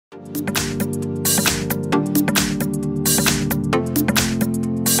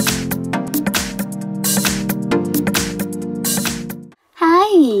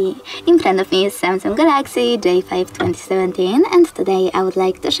friend of me is Samsung Galaxy J5 2017, and today I would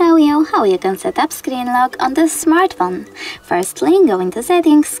like to show you how you can set up screen lock on this smartphone. Firstly, go into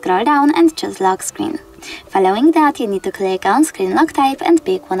settings, scroll down and choose lock screen. Following that, you need to click on screen lock type and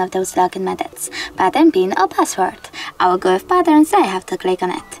pick one of those login methods, pattern, PIN or password. I will go with pattern, so I have to click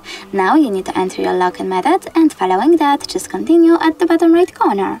on it. Now you need to enter your login method, and following that, just continue at the bottom right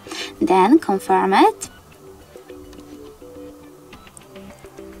corner. Then confirm it.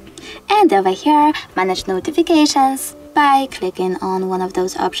 And over here, manage notifications by clicking on one of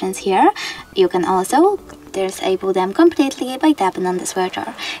those options here. You can also disable them completely by tapping on the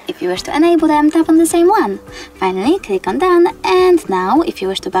switcher. If you wish to enable them, tap on the same one. Finally, click on done, and now if you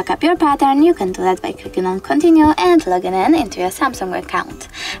wish to back up your pattern, you can do that by clicking on continue and logging in into your Samsung account.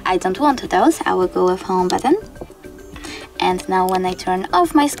 I don't want to though, so I will go with home button. And now when I turn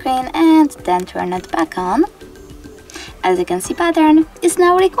off my screen and then turn it back on, as you can see, pattern is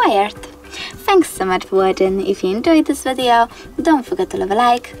now required. Thanks so much for watching. If you enjoyed this video, don't forget to leave a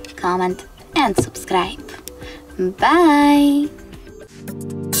like, comment and subscribe. Bye!